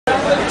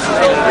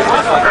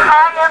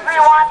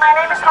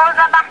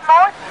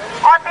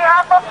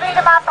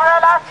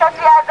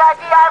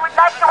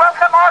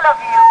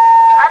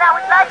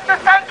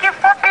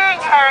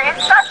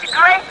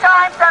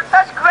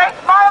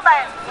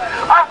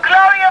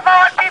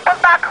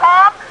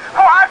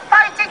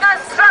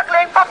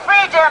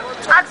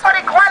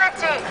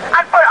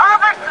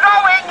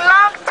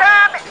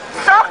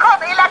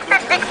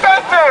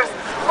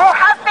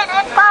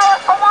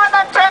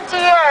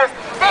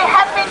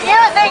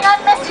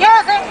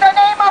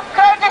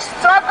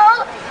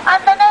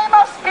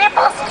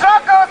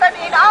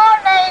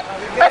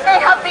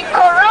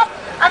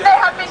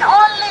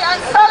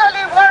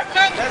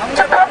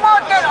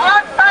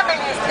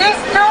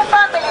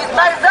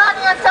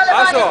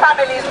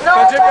no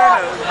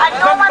more, and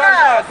no one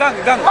else.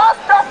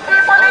 Most of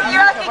people in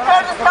Iraqi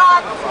Kurdistan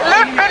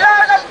live below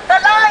the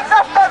lines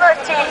of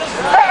poverty.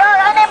 They are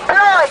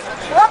unemployed.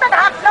 Women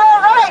have no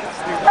rights.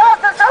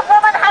 Thousands of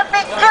women have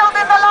been killed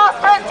in the last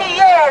 20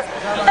 years.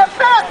 The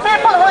first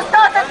people who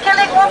started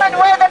killing women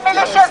were the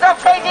militias of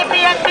KDP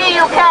and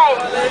PUK.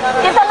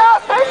 In the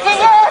last 20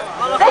 years,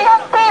 the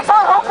young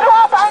people who grew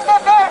up under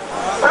their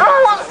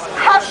rule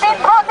have been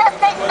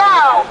protesting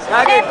now.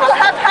 People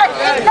have had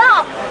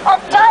enough of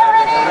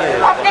tyranny,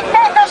 of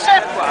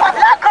dictatorship, of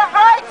lack of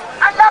rights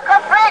and lack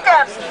of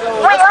freedom.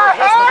 We are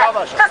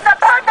here to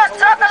support the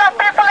struggle of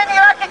people in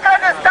Iraqi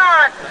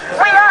Kurdistan.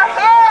 We are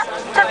here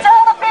to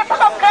tell the people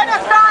of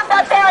Kurdistan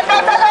that they are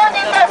not alone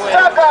in their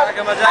struggle,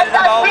 and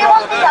that we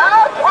will be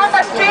out on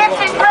the streets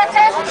in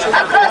Britain,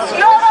 across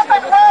Europe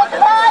and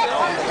worldwide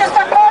to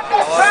support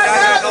this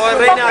struggle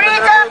for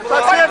freedom,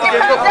 for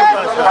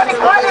independence, for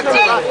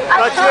equality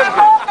and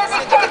to